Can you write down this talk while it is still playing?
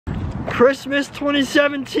Christmas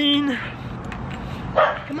 2017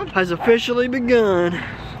 has officially begun.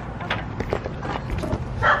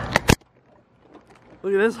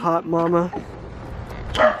 Look at this hot mama.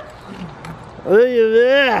 Look at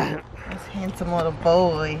that. This handsome little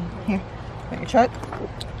boy. Here, got your truck?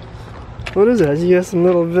 What is that? You got some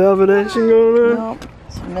little velvet action going on? Nope.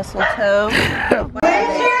 Some mistletoe. Hey,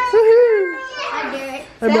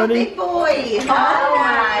 buddy. Big boy. Oh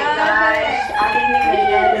my gosh. I didn't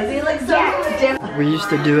even know. Does he look so different? We used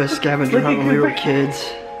to do a scavenger hunt when we were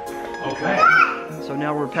kids. Okay. So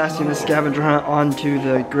now we're passing the scavenger hunt on to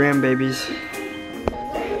the grandbabies.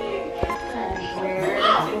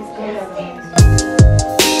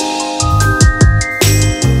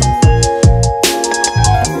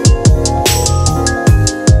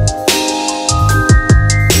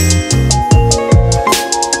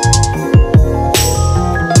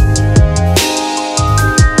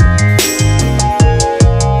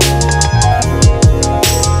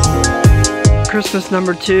 Christmas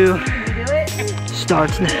number 2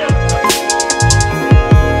 starts now.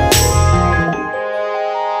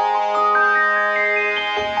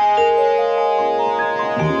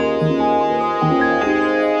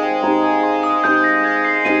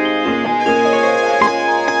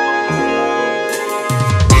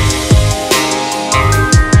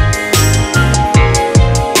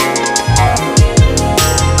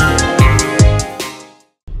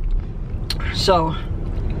 So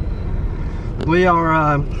we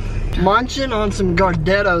are munching on some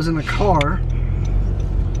Gardettos in the car,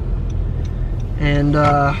 and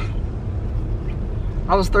I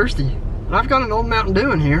was thirsty. And I've got an old Mountain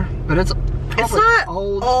Dew in here, but it's not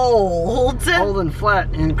old and flat.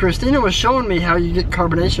 And Christina was showing me how you get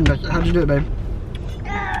carbonation back. How'd you do it, babe?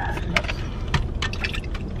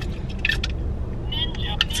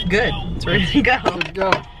 It's good. It's ready to go. Good to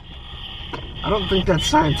go. I don't think that's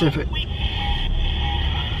scientific.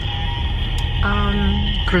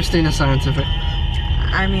 Christina scientific.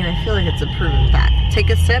 I mean, I feel like it's a proven fact. Take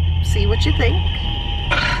a sip, see what you think.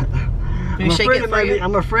 I'm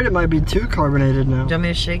afraid it might be too carbonated now. Do you want me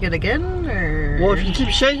to shake it again, or? Well, if you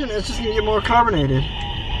keep shaking it, it's just gonna get more carbonated.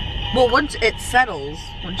 Well, once it settles,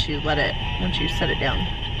 once you set it down.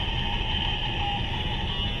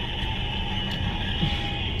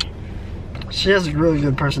 She has a really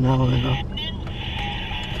good personality, though.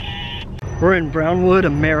 We're in Brownwood,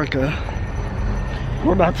 America.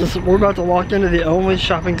 We're about to walk into the only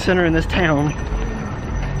shopping center in this town.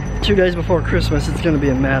 2 days before Christmas, it's gonna be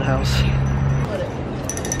a madhouse.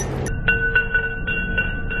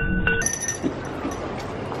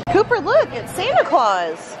 Cooper, look, it's Santa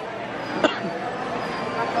Claus.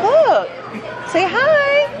 Look, say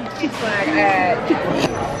hi.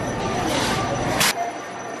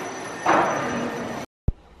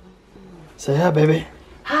 Say hi, baby.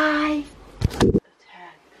 Hi.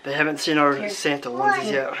 They haven't seen our Santa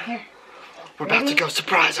onesies yet. Here. We're about to go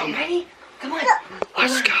surprise them. Ready? Come on.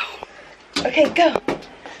 Let's go. Okay, go.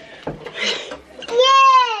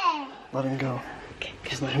 Yeah! Let him go. Okay.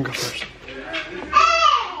 Just let him go first.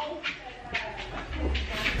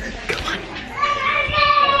 Come on.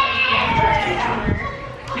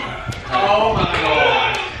 Oh my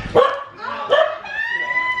God.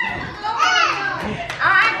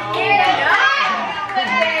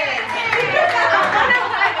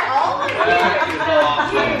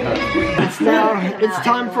 It's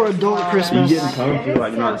time for adult Christmas. You getting comfy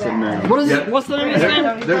like not sitting there. What is it? What's the name of this game?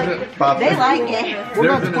 They like it. We're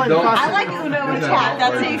about to play the I like Uno and Tap.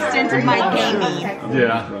 That's the extent of my gaming.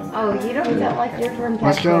 Yeah. Oh, you don't sound like you're from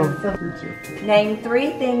Let's Texas. go. Name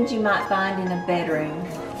 3 things you might find in a bedroom.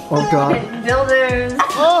 Oh God. Dildos,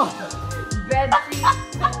 Oh! bed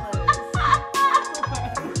sheets, pillows.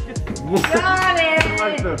 Got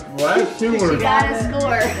it! What? 2 You words. got a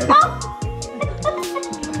score.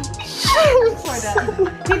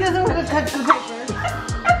 He doesn't want to touch the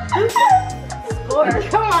paper. Score.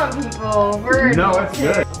 Come on, people. We're No, it's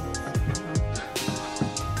good.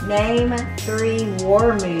 Name 3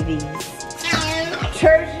 war movies.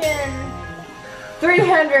 Trojan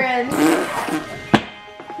 300.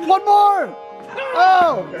 One more!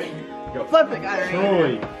 Oh! Go. Flip it.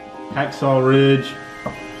 Troy. Hacksaw Ridge.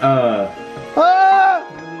 Ah! I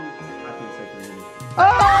can say 3 minutes. Oh!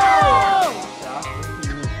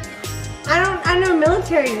 I know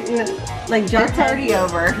military, like John's already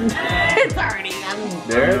over. It's already.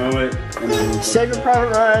 There. Know it. Saving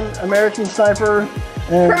Private Ryan, American Sniper,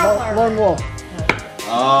 and Lone Wolf.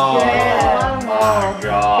 Oh, Yeah, Lone my Wolf.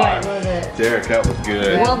 God. Love it. Derek, that was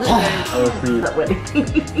good. Well deserved.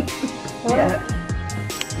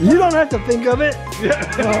 You don't have to think of it.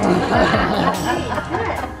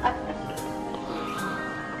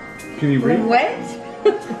 Can you read? What?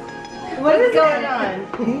 What is going on?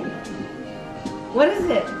 What is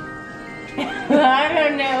it? I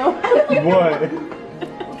don't know. What?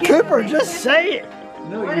 Cooper, just say it.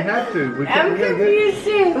 No, you have to. I'm confused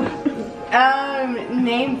too.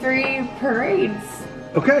 Name 3 parades.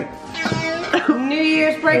 Okay. New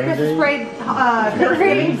Year's parade, Christmas parade,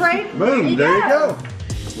 Thanksgiving parade. Boom, there you go.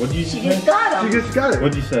 What'd you say? She just got She them. just got it.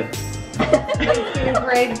 What'd you say? Thanksgiving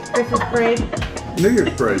parade, Christmas parade. New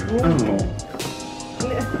Year's parade. Oh.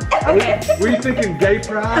 Okay. Were you thinking gay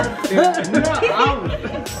pride?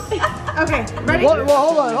 Okay, ready? Well,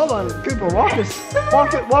 hold on. Cooper, walk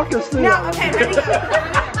us through. No, okay, ready?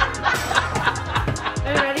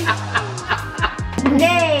 Ready?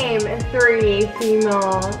 Name 3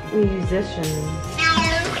 female musicians.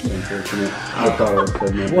 Unfortunate. I thought I would have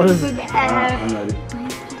said no. What is I'm ready.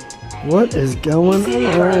 What is going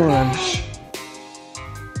on?